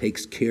God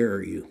takes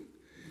care of you.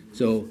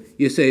 So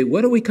you say,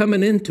 what are we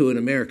coming into in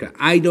America?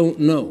 I don't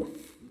know.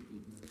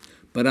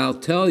 But I'll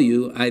tell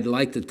you, I'd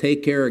like to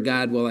take care of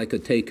God while I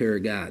could take care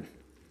of God.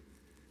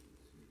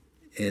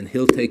 And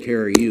he'll take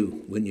care of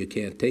you when you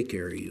can't take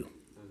care of you.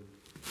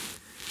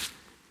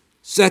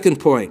 Second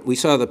point, we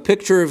saw the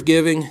picture of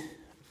giving.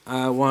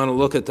 I want to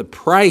look at the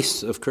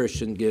price of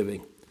Christian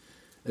giving.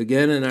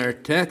 Again, in our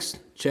text,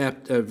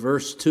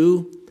 verse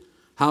 2,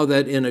 how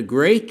that in a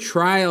great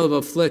trial of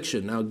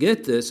affliction, now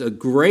get this, a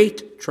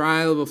great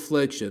trial of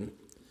affliction,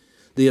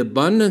 the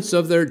abundance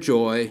of their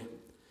joy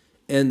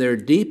and their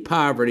deep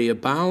poverty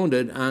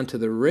abounded unto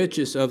the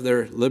riches of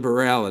their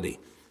liberality.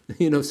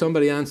 You know,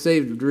 somebody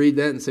unsaved would read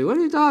that and say, what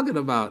are you talking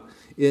about?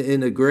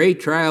 In a great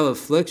trial of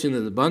affliction,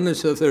 the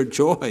abundance of their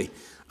joy.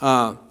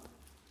 There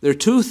are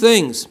two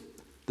things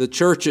the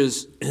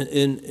churches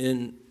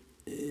in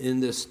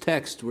this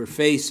text were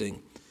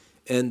facing,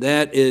 and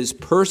that is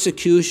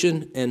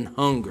persecution and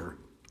hunger.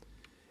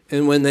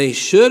 And when they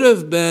should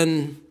have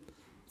been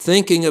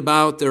thinking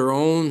about their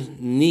own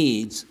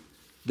needs,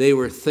 they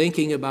were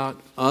thinking about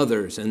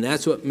others, and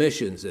that's what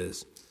missions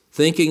is,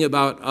 thinking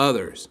about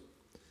others.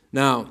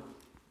 Now,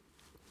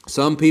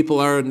 some people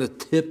are in the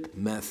tip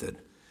method.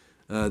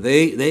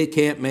 They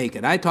can't make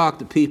it. I talk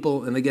to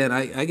people, and again,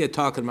 I get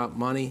talking about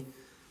money.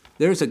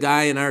 There's a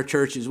guy in our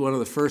church who's one of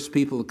the first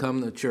people to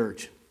come to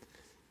church,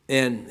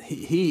 and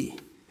he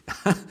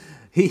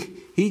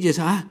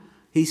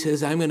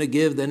says, I'm going to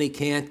give, then he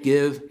can't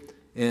give.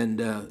 And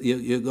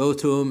you go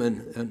to him,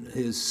 and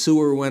his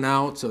sewer went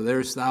out, so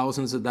there's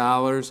thousands of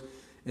dollars.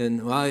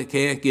 And, well, he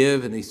can't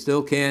give, and he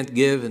still can't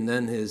give. And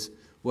then his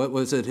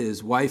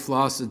wife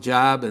lost a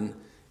job,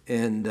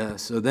 and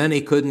so then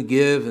he couldn't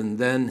give. And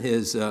then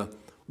his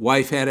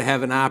wife had to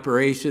have an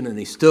operation, and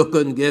he still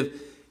couldn't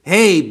give.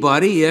 Hey,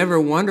 buddy, you ever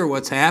wonder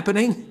what's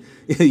happening?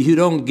 You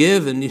don't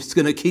give, and it's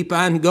going to keep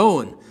on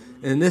going.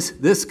 And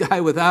this guy,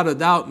 without a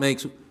doubt,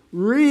 makes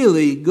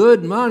really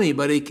good money,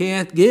 but he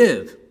can't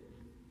give.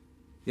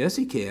 Yes,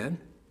 he can.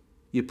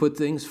 You put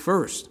things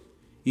first.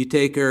 You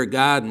take care of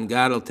God, and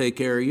God will take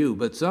care of you.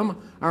 But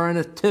some are in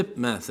a tip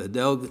method.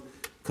 They'll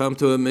come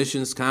to a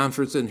missions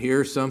conference and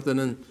hear something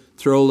and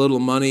throw a little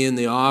money in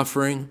the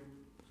offering.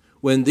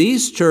 When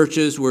these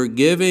churches were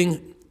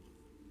giving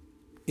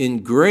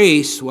in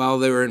grace while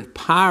they were in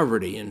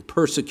poverty and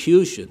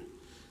persecution,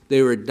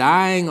 they were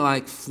dying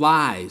like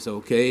flies,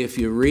 okay, if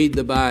you read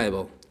the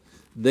Bible.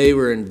 They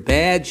were in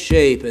bad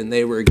shape, and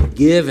they were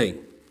giving.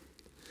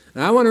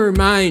 Now, I want to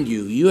remind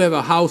you, you have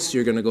a house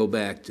you're going to go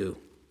back to.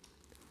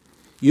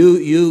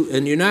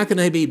 And you're not going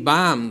to be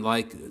bombed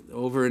like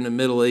over in the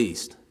Middle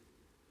East.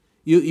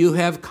 You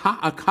have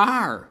a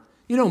car.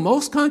 You know,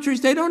 most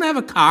countries, they don't have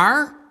a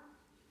car.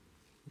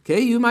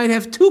 Okay, you might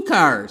have 2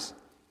 cars.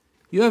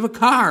 You have a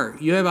car.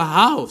 You have a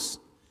house.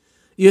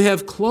 You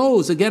have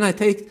clothes. Again, I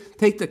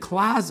take the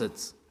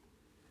closets.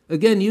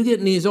 Again, you get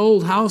in these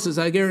old houses,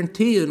 I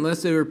guarantee you,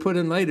 unless they were put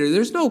in later,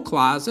 there's no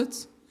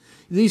closets.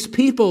 These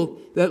people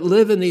that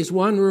live in these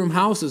one-room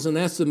houses, and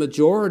that's the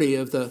majority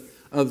of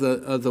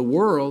the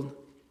world.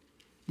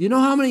 You know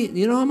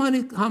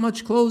how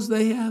much clothes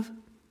they have?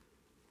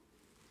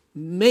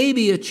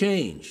 Maybe a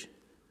change,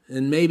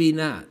 and maybe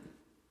not.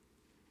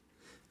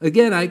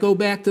 Again, I go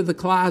back to the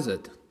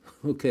closet,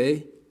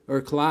 okay,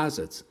 or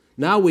closets.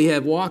 Now we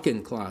have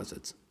walk-in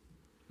closets.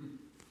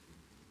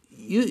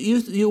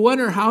 You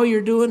wonder how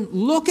you're doing?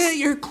 Look at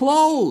your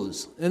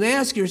clothes and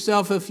ask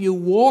yourself if you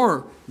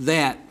wore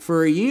that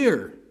for a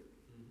year.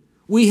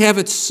 We have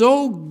it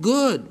so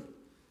good,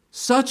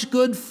 such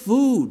good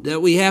food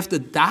that we have to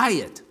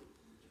diet.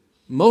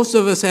 Most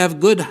of us have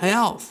good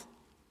health.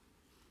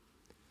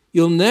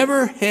 You'll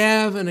never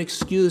have an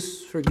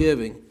excuse for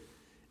giving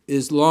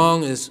as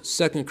long as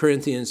 2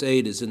 Corinthians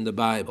 8 is in the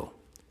Bible.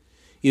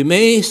 You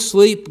may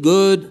sleep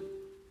good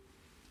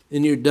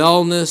in your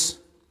dullness,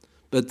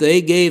 but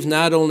they gave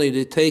not only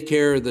to take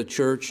care of the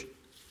church,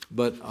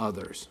 but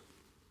others.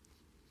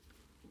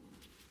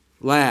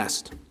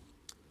 Last,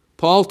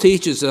 Paul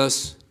teaches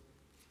us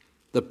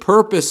the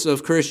purpose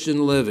of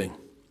Christian living,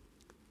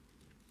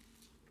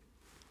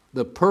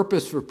 the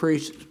purpose for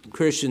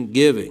Christian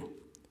giving.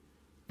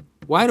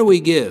 Why do we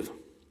give?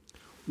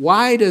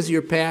 Why does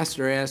your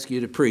pastor ask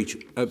you to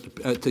preach,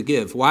 to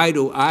give? Why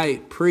do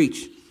I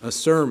preach a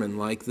sermon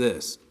like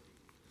this?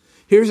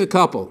 Here's a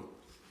couple.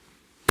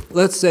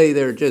 Let's say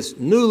they're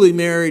just newly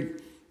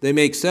married, they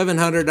make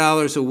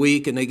 $700 a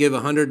week, and they give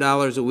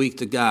 $100 a week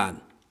to God.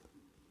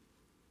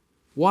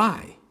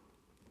 Why?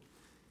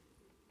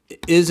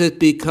 Is it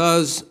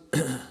because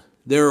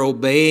they're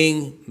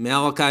obeying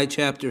Malachi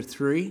chapter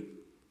 3?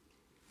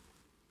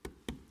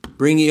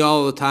 Bring ye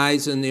all the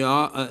tithes in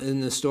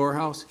the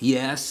storehouse?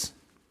 Yes,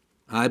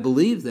 I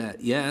believe that,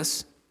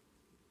 yes.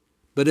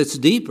 But it's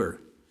deeper.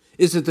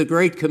 Is it the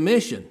Great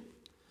Commission?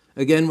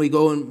 Again, we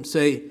go and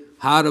say,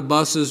 how do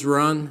buses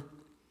run?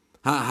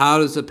 How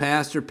does the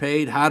pastor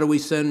paid? How do we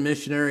send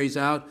missionaries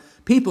out?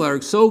 People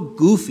are so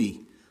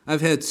goofy.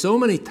 I've had so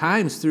many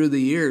times through the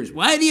years,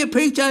 why do you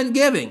preach on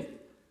giving?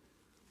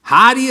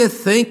 How do you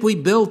think we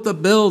built the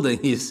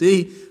building? You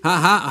see,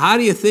 how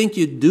do you think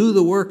you do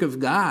the work of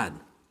God?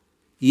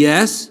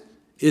 Yes,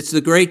 it's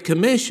the Great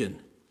Commission.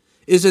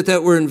 Is it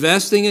that we're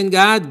investing in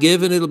God,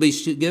 given it'll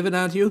be given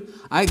out to you?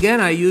 Again,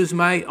 I use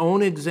my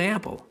own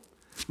example.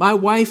 My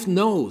wife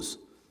knows.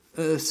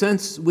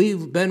 Since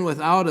we've been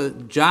without a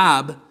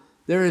job,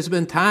 there has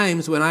been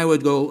times when I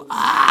would go,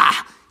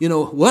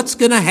 what's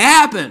going to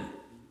happen?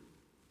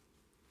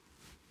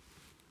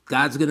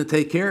 God's going to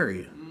take care of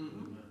you.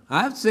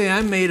 I'd say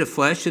I'm made of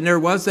flesh, and there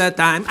was that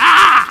time,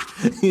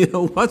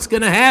 what's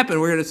going to happen?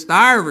 We're going to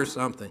starve or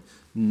something.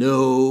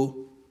 No.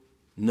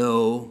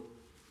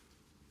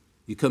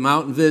 You come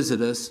out and visit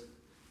us.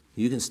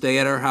 You can stay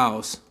at our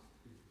house.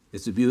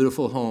 It's a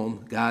beautiful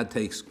home. God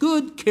takes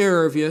good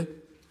care of you,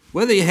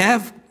 whether you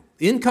have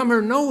income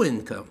or no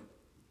income.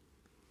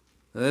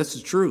 That's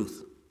the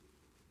truth.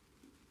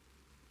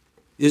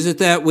 Is it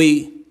that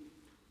we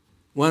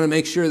want to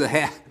make sure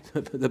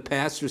the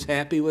pastor's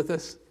happy with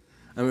us?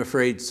 I'm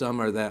afraid some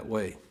are that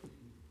way.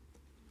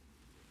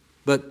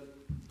 But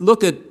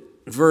look at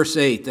verse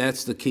 8.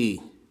 That's the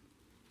key.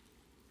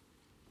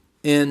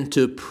 And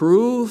to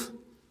prove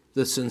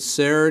the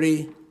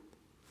sincerity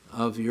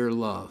of your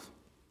love.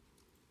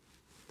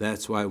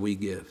 That's why we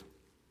give.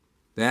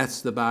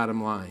 That's the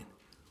bottom line.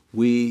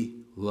 We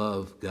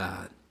love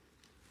God.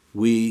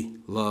 We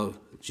love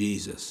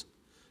Jesus.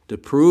 To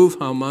prove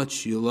how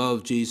much you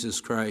love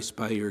Jesus Christ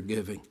by your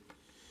giving.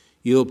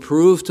 You'll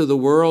prove to the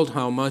world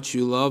how much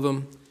you love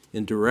him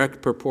in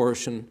direct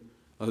proportion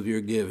of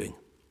your giving.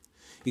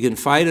 You can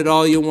fight it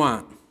all you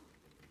want,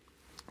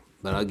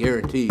 but I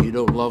guarantee you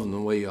don't love him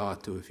the way you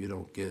ought to if you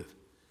don't give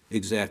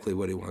exactly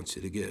what he wants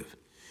you to give.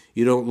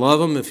 You don't love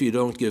him if you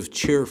don't give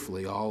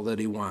cheerfully all that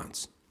he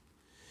wants.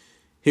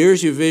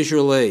 Here's your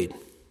visual aid.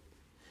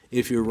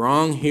 If you're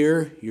wrong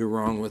here, you're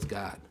wrong with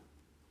God.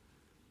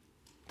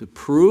 To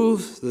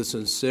prove the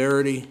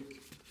sincerity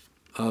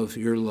of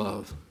your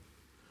love.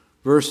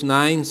 Verse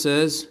 9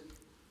 says,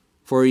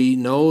 For ye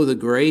know the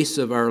grace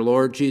of our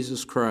Lord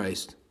Jesus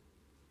Christ,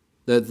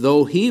 that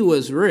though he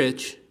was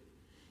rich,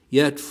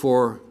 yet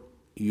for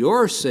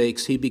your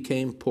sakes he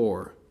became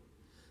poor,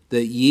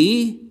 that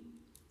ye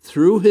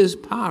through his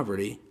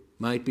poverty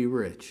might be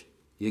rich.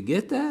 You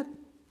get that?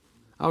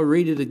 I'll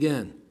read it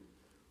again.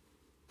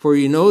 For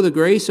you know the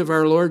grace of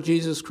our Lord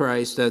Jesus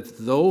Christ, that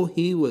though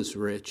he was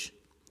rich,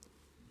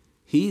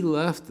 he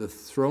left the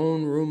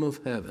throne room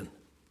of heaven,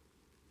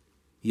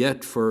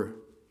 yet for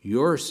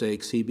your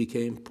sakes he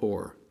became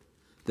poor,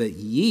 that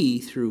ye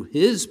through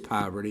his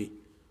poverty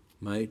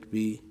might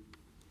be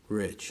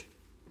rich.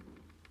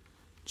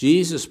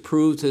 Jesus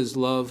proved his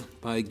love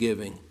by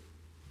giving,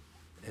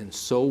 and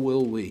so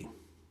will we.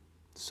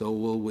 So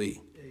will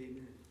we.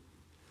 Amen.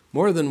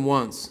 More than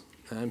once,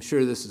 I'm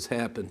sure this has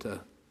happened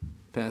to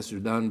Pastor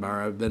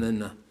Dunbar. I've been in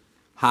the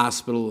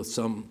hospital with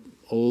some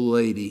old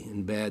lady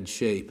in bad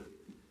shape,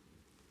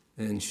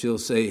 and she'll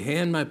say,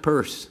 "Hand my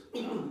purse."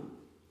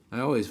 I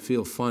always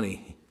feel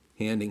funny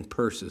handing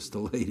purses to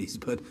ladies,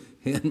 but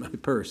hand my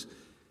purse.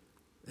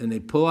 And they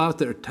pull out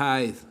their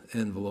tithe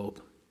envelope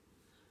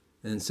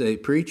and say,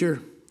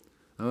 "Preacher,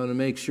 I want to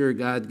make sure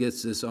God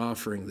gets this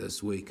offering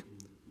this week."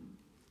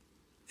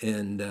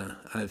 And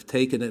I've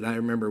taken it. I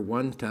remember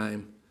one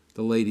time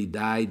the lady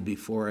died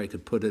before I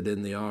could put it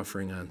in the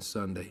offering on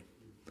Sunday.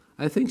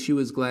 I think she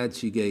was glad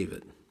she gave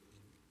it.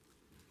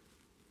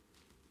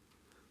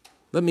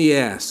 Let me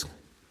ask,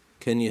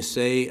 can you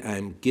say,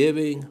 "I'm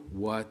giving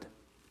what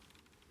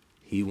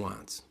he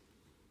wants"?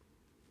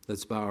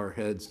 Let's bow our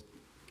heads,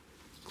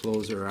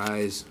 close our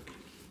eyes.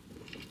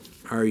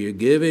 Are you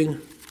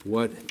giving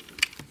what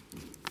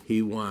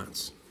he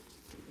wants?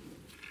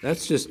 I'd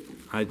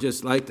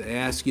just like to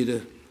ask you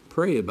to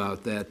pray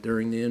about that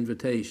during the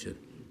invitation.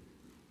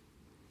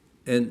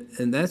 And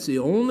that's the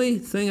only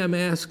thing I'm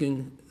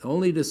asking, the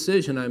only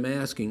decision I'm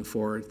asking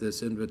for at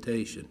this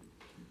invitation.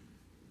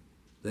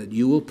 That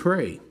you will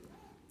pray.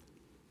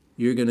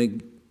 You're going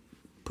to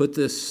put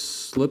this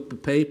slip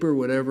of paper,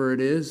 whatever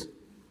it is,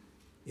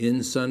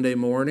 in Sunday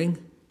morning,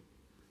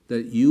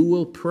 that you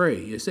will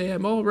pray. You say,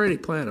 "I'm already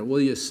planning."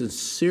 Will you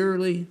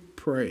sincerely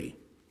pray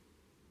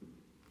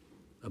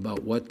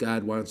about what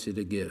God wants you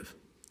to give?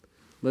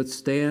 Let's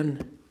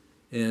stand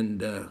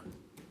and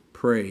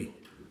pray.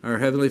 Our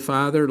Heavenly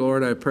Father,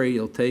 Lord, I pray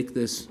you'll take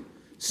this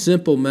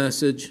simple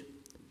message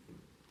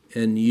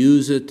and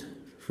use it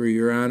for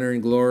your honor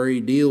and glory.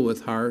 Deal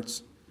with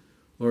hearts.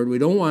 Lord, we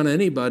don't want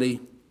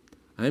anybody,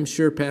 I'm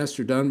sure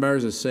Pastor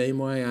Dunbar's the same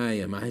way I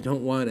am. I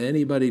don't want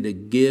anybody to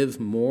give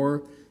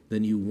more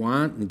than you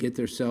want and get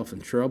themselves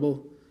in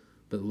trouble,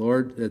 but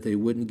Lord, that they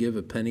wouldn't give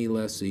a penny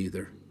less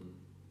either.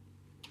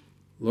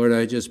 Lord,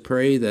 I just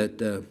pray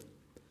that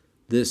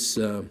this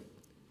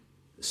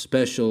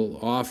special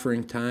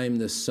offering time,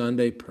 this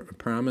Sunday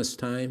promise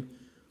time,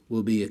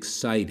 will be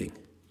exciting.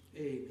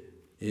 Amen.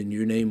 In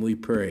your name we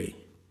pray.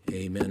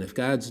 Amen. If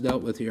God's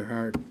dealt with your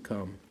heart,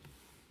 come.